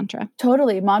practice of mantra.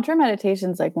 Totally. Mantra meditation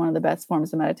is like one of the best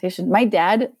forms of meditation. My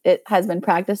dad has been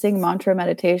practicing mantra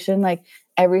meditation like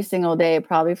every single day,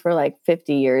 probably for like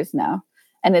 50 years now.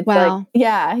 And it's like,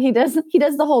 he does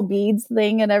the whole beads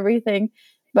thing and everything,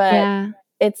 but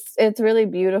it's really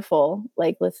beautiful,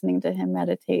 like listening to him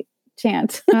meditate,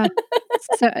 chant.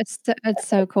 It's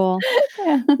so cool.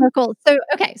 So cool. So,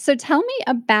 okay. So tell me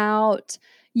about,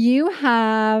 you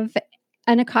have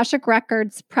an Akashic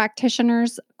Records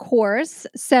practitioner's course.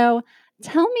 So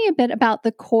tell me a bit about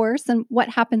the course and what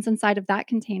happens inside of that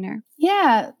container.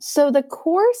 Yeah. So the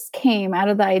course came out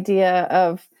of the idea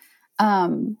of,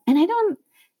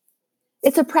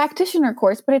 it's a practitioner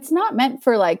course, but it's not meant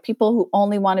for like people who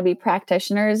only want to be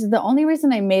practitioners. The only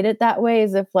reason I made it that way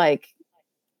is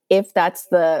if that's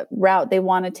the route they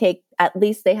want to take, at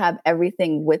least they have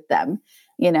everything with them,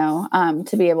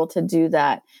 to be able to do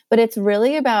that. But it's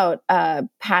really about a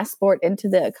passport into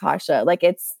the Akasha. Like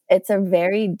it's a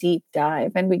very deep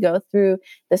dive, and we go through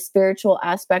the spiritual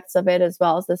aspects of it as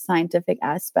well as the scientific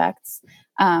aspects.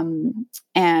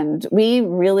 And we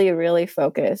really, really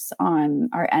focus on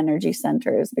our energy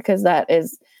centers, because that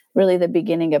is really the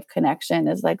beginning of connection,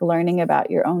 is like learning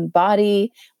about your own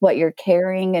body, what you're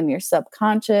carrying in your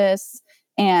subconscious.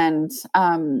 And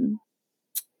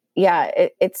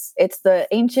it's the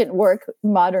ancient work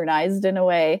modernized in a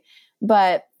way.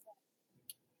 But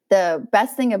the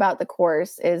best thing about the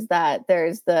course is that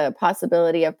there's the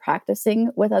possibility of practicing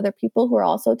with other people who are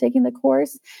also taking the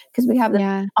course, because we have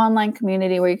the online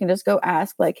community where you can just go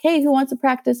ask like, hey, who wants to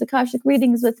practice Akashic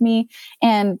readings with me?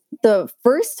 And the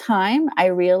first time I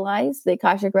realized the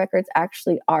Akashic records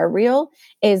actually are real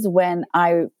is when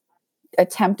I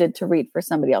attempted to read for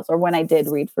somebody else, or when I did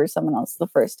read for someone else the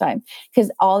first time,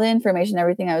 because all the information,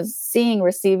 everything I was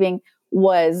receiving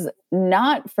was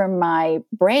not from my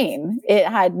brain. It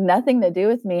had nothing to do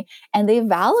with me. And they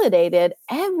validated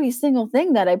every single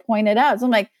thing that I pointed out. So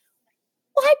I'm like,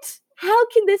 what? How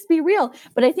can this be real?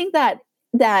 But I think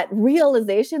that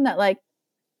realization that like,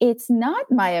 it's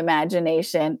not my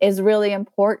imagination is really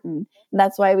important. And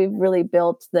that's why we've really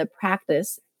built the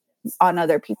practice on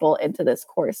other people into this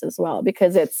course as well,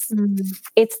 because it's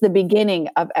the beginning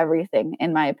of everything,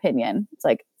 in my opinion. It's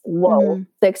like, whoa,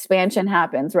 the expansion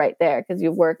happens right there, because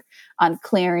you work on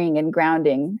clearing and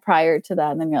grounding prior to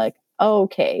that. And then you're like, oh,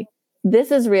 okay, this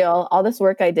is real. All this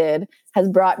work I did has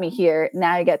brought me here.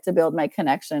 Now I get to build my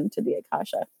connection to the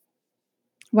Akasha.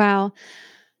 Wow.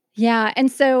 Yeah. And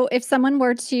so if someone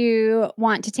were to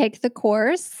want to take the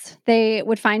course, they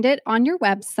would find it on your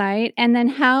website. And then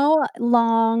how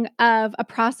long of a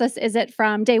process is it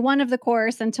from day one of the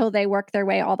course until they work their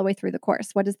way all the way through the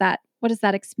course? What is that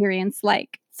experience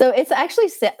like? So it's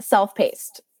actually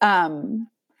self-paced.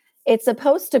 It's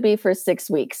supposed to be for 6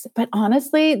 weeks, but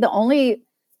honestly,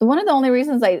 one of the only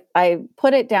reasons I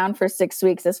put it down for 6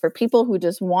 weeks is for people who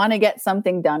just want to get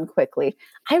something done quickly.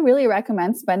 I really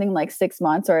recommend spending like 6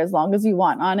 months or as long as you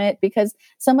want on it, because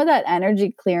some of that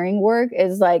energy clearing work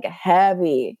is like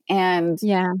heavy and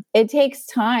it takes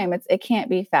time. It can't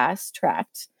be fast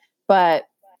tracked, but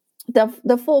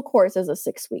the full course is a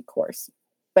 6-week course,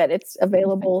 but it's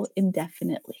available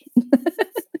indefinitely.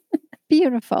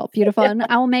 Beautiful, beautiful. And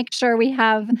I will make sure we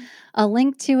have a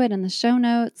link to it in the show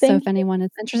notes. So Thank if anyone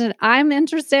is interested, I'm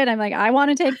interested. I'm like, I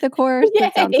want to take the course. you.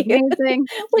 That sounds Yay. amazing.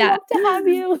 We Yeah. hope to have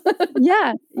you.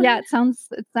 Yeah. Yeah. It sounds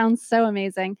so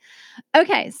amazing.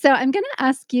 Okay. So I'm going to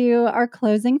ask you our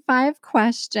closing 5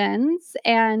 questions.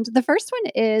 And the first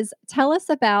one is, tell us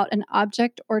about an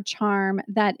object or charm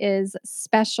that is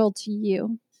special to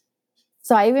you.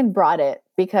 So I even brought it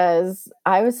because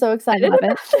I was so excited love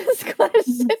about this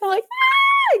question. I'm like,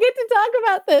 I get to talk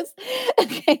about this.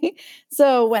 Okay.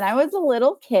 So when I was a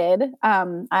little kid,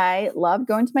 I loved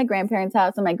going to my grandparents'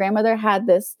 house, and my grandmother had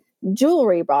this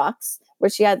jewelry box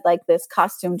where she had like this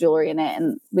costume jewelry in it.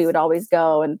 And we would always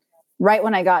go. And right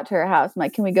when I got to her house, I'm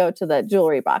like, can we go to the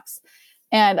jewelry box?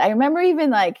 And I remember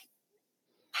even like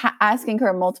asking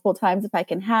her multiple times if I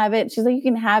can have it. She's like, you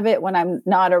can have it when I'm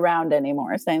not around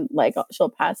anymore. Saying like, she'll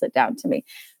pass it down to me.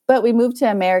 But we moved to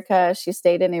America. She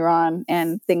stayed in Iran,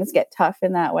 and things get tough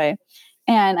in that way.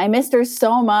 And I missed her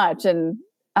so much. And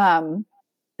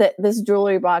that this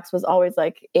jewelry box was always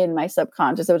like in my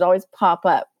subconscious. It would always pop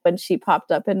up when she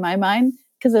popped up in my mind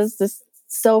because it was just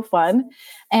so fun.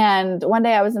 And one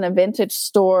day I was in a vintage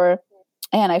store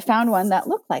and I found one that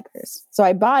looked like hers. So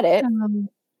I bought it.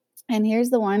 And here's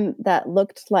the one that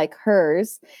looked like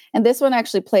hers. And this one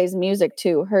actually plays music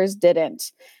too. Hers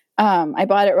didn't. I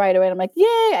bought it right away. And I'm like,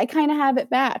 yay, I kind of have it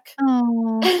back.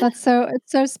 Oh, it's so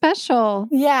special.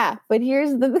 Yeah. But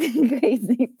here's the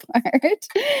crazy part.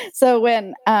 So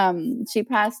when she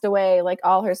passed away, like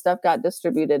all her stuff got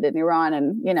distributed in Iran,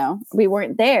 and, you know, we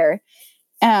weren't there.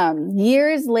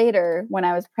 Years later, when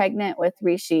I was pregnant with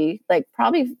Rishi, like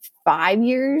probably 5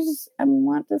 years, I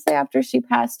want to say, after she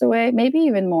passed away, maybe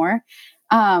even more,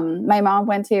 my mom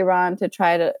went to Iran to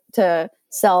try to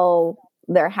sell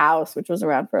their house, which was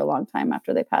around for a long time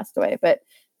after they passed away. But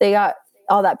they got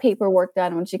all that paperwork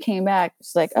done. When she came back,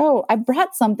 she's like, oh, I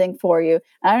brought something for you.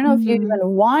 I don't know if you even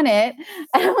want it.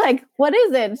 And I'm like, what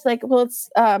is it? It's like, well, it's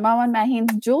Mama and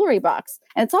Mahin's jewelry box.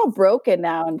 And it's all broken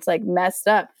now and it's like messed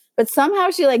up. But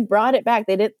somehow she like brought it back.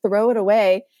 They didn't throw it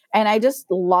away. And I just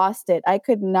lost it. I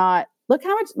could not look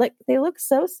how much, like, they look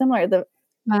so similar. The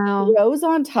rose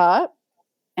on top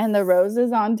and the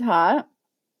roses on top.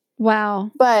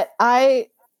 Wow. But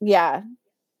it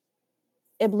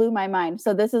blew my mind.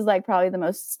 So this is like probably the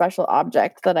most special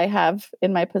object that I have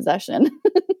in my possession.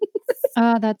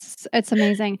 Oh, it's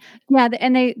amazing. Yeah.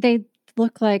 And they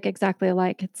look like exactly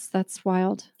alike. That's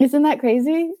wild. Isn't that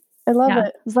crazy? I love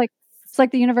it. It's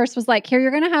like the universe was like, here, you're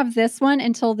going to have this one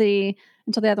until the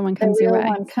other one comes your way.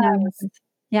 One comes.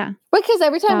 Yeah. Because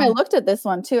every time I looked at this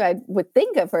one too, I would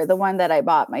think of her, the one that I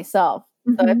bought myself.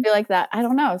 So I feel like that, I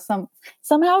don't know,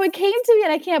 somehow it came to me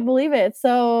and I can't believe it. It's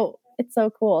so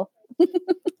cool.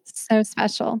 So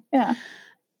special. Yeah.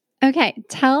 Okay.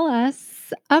 Tell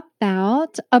us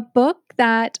about a book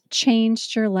that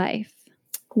changed your life.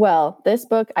 Well, this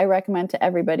book I recommend to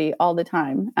everybody all the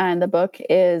time. And the book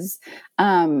is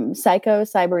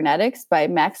Psycho-Cybernetics by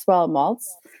Maxwell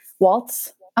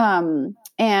Waltz.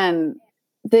 And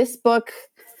this book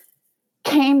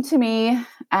came to me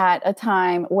at a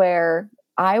time where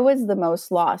I was the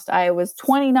most lost. I was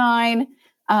 29,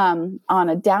 on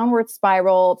a downward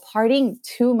spiral, partying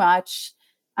too much,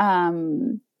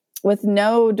 with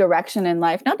no direction in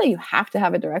life. Not that you have to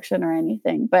have a direction or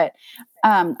anything, but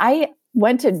I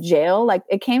went to jail. Like,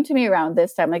 it came to me around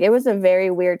this time. Like, it was a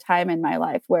very weird time in my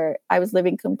life where I was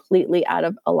living completely out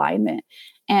of alignment.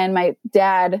 And my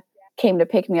dad came to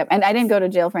pick me up, and I didn't go to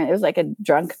jail for it. It was like a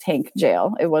drunk tank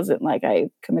jail. It wasn't like I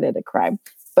committed a crime,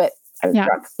 but I was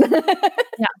drunk.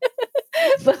 Yeah.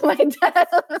 But my dad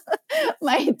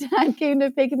came to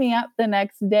pick me up the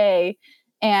next day,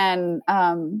 and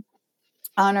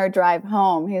on our drive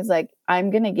home, he's like,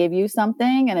 I'm going to give you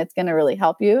something and it's going to really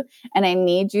help you. And I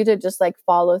need you to just like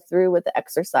follow through with the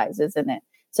exercises in it.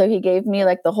 So he gave me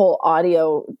like the whole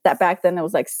audio that back then it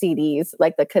was like CDs,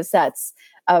 like the cassettes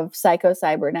of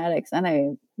Psycho-Cybernetics. And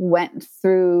I went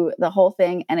through the whole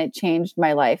thing and it changed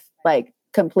my life like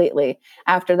completely.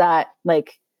 After that,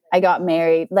 like I got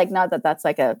married, like not that that's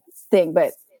like a thing,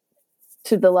 but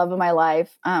to the love of my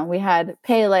life. We had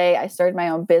Pele. I started my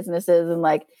own businesses and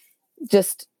like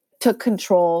just took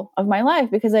control of my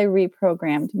life because I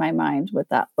reprogrammed my mind with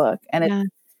that book. And it's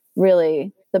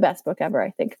really the best book ever, I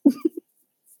think.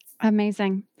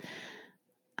 Amazing.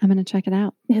 I'm going to check it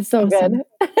out. It's so good.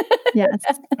 Yes.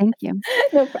 Thank you.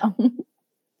 No problem.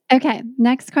 Okay.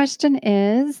 Next question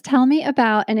is, tell me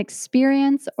about an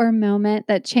experience or moment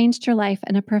that changed your life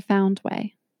in a profound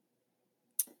way.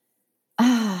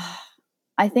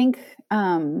 I think,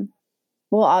 well,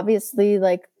 obviously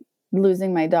like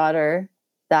losing my daughter,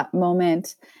 that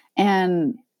moment.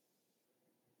 And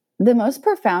the most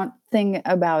profound thing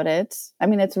about it, I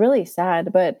mean, it's really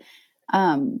sad, but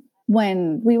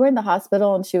when we were in the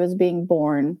hospital and she was being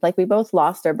born, like we both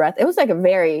lost our breath. It was like a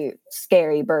very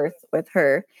scary birth with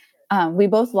her. We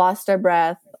both lost our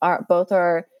breath. Our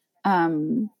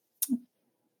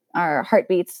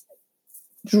heartbeats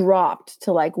dropped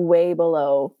to like way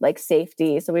below like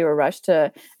safety. So we were rushed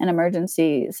to an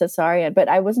emergency cesarean, but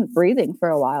I wasn't breathing for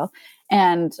a while.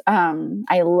 And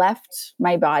I left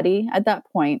my body at that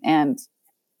point and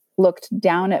looked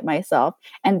down at myself.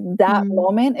 And that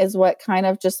moment is what kind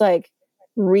of just like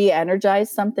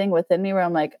re-energized something within me where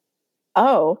I'm like,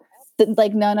 oh,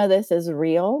 like none of this is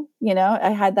real. You know, I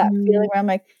had that feeling where I'm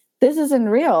like, this isn't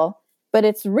real, but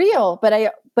it's real.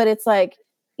 But it's like,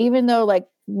 even though like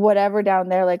whatever down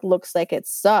there like looks like it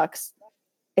sucks,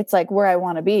 it's like where I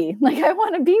want to be. Like I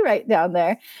want to be right down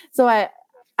there. So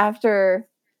after,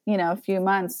 you know, a few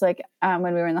months, like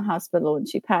when we were in the hospital and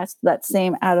she passed, that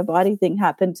same out of body thing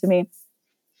happened to me.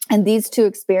 And these two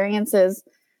experiences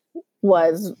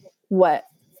was what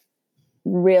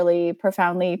really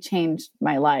profoundly changed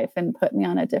my life and put me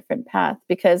on a different path.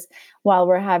 Because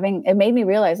it made me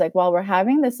realize like, while we're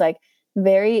having this like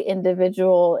very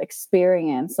individual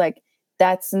experience, like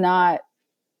that's not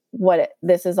what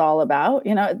this is all about.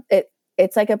 You know,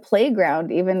 it's like a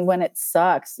playground, even when it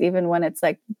sucks, even when it's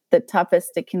like the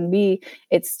toughest it can be,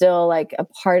 it's still like a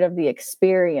part of the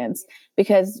experience.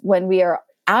 Because when we are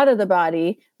out of the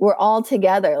body, we're all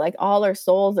together, like all our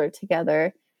souls are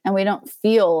together, and we don't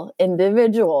feel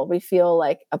individual. We feel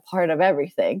like a part of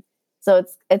everything. So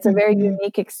it's a very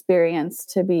unique experience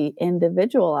to be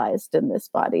individualized in this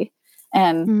body.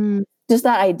 And just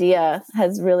that idea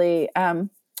has really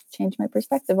changed my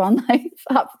perspective on life.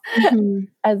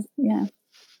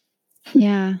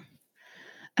 Yeah.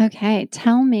 Okay.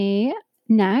 Tell me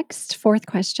next, fourth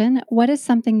question. What is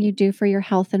something you do for your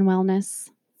health and wellness?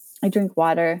 I drink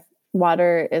water.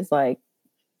 Water is like,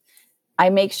 I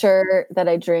make sure that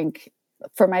I drink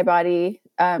for my body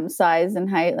size and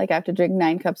height. Like I have to drink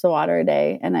 9 cups of water a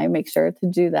day, and I make sure to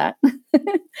do that.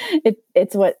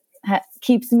 It's what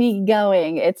keeps me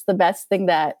going. It's the best thing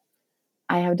that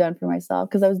I have done for myself,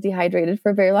 because I was dehydrated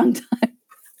for a very long time.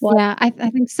 Yeah, I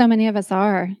think so many of us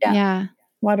are. Yeah.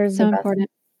 Water is so the important.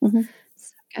 best.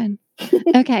 So good.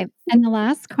 Okay. And the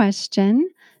last question,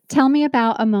 tell me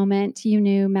about a moment you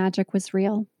knew magic was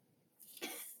real.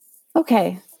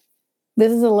 Okay.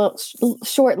 This is a little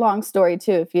short, long story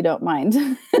too, if you don't mind.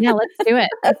 Yeah, let's do it.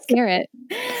 Let's hear it.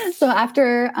 So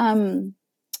after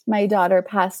my daughter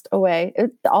passed away,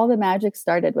 all the magic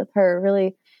started with her,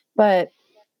 really. But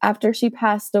after she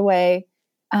passed away,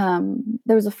 there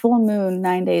was a full moon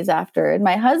 9 days after. And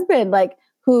my husband, like,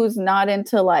 who's not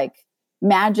into like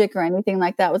magic or anything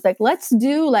like that, was like, let's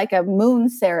do like a moon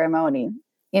ceremony,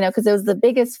 you know, because it was the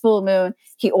biggest full moon.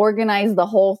 He organized the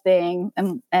whole thing,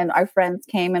 and our friends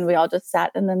came, and we all just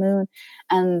sat in the moon.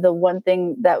 And the one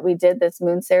thing that we did this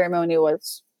moon ceremony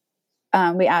was,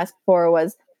 we asked for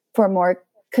more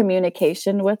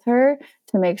communication with her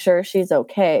to make sure she's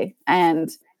okay. And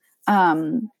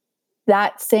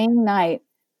that same night,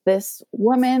 this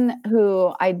woman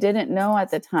who I didn't know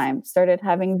at the time started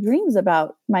having dreams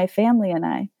about my family and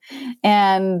I.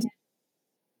 And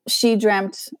she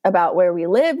dreamt about where we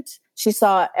lived. She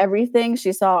saw everything.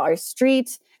 She saw our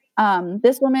street.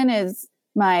 This woman is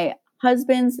my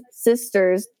husband's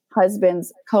sister's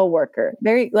husband's coworker.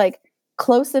 Very like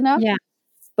close enough,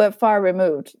 but far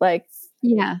removed. Like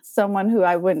someone who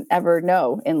I wouldn't ever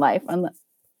know in life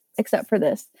except for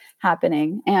this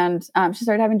happening. And she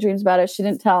started having dreams about it. She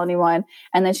didn't tell anyone.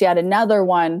 And then she had another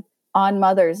one on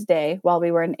Mother's Day while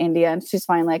we were in India. And she's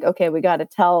finally like, okay, we got to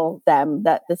tell them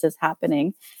that this is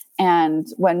happening. And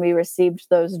when we received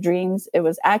those dreams, it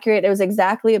was accurate. It was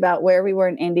exactly about where we were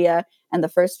in India. And the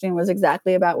first dream was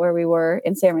exactly about where we were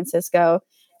in San Francisco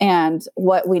and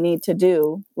what we need to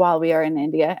do while we are in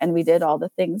India. And we did all the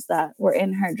things that were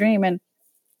in her dream. And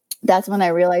that's when I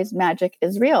realized magic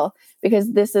is real,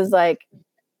 because this is like,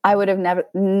 I would have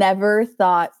never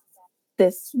thought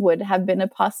this would have been a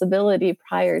possibility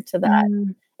prior to that.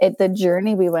 The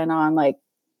journey we went on, like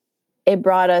it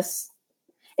brought us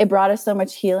so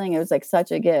much healing. It was like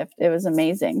such a gift. It was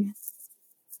amazing.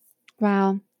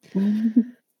 Wow.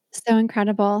 So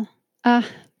incredible.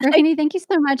 Rohini, thank you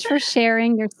so much for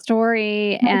sharing your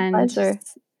story. My pleasure.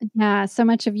 So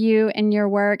much of you and your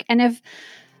work. And if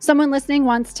someone listening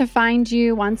wants to find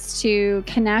you, wants to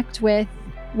connect with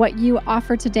what you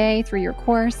offer today through your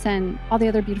course and all the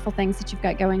other beautiful things that you've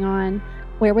got going on,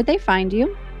 where would they find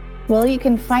you? Well, you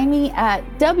can find me at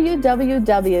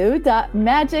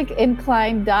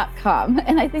www.magicincline.com.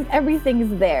 And I think everything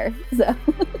is there. So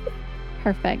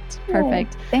Perfect. Yay.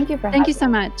 Perfect. Thank you for Thank you having so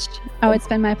me. much. Oh, it's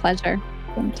been my pleasure.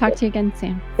 Thank Talk you. to you again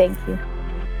soon. Thank you.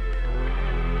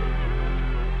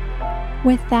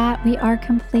 With that, we are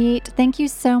complete. Thank you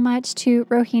so much to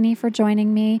Rohini for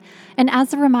joining me. And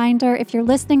as a reminder, if you're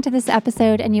listening to this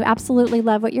episode and you absolutely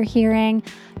love what you're hearing,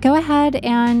 go ahead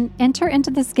and enter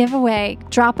into this giveaway.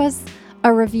 Drop us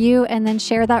a review and then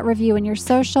share that review in your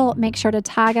social. Make sure to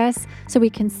tag us so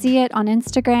we can see it on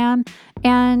Instagram.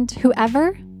 And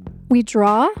whoever we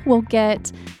draw will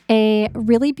get a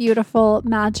really beautiful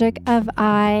Magic of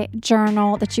I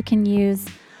journal that you can use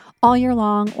all year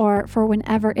long or for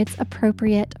whenever it's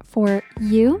appropriate for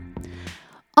you.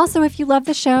 Also, if you love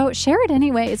the show, share it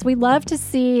anyways. We love to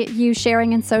see you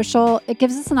sharing in social. It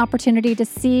gives us an opportunity to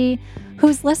see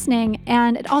who's listening,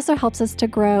 and it also helps us to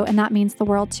grow, and that means the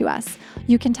world to us.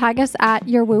 You can tag us at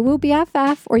your woo woo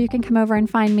BFF, or you can come over and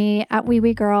find me at Wee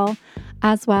Wee Girl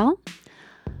as well.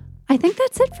 I think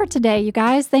that's it for today, you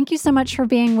guys. Thank you so much for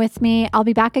being with me. I'll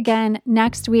be back again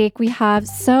next week. We have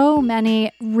so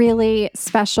many really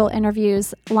special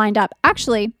interviews lined up.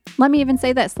 Actually, let me even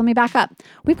say this. Let me back up.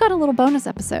 We've got a little bonus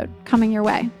episode coming your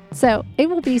way. So it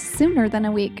will be sooner than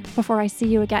a week before I see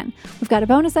you again. We've got a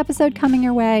bonus episode coming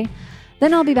your way.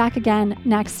 Then I'll be back again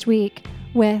next week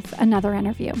with another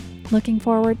interview. Looking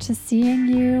forward to seeing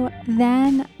you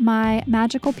then, my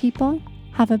magical people.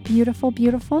 Have a beautiful,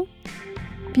 beautiful,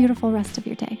 beautiful rest of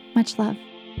your day. Much love.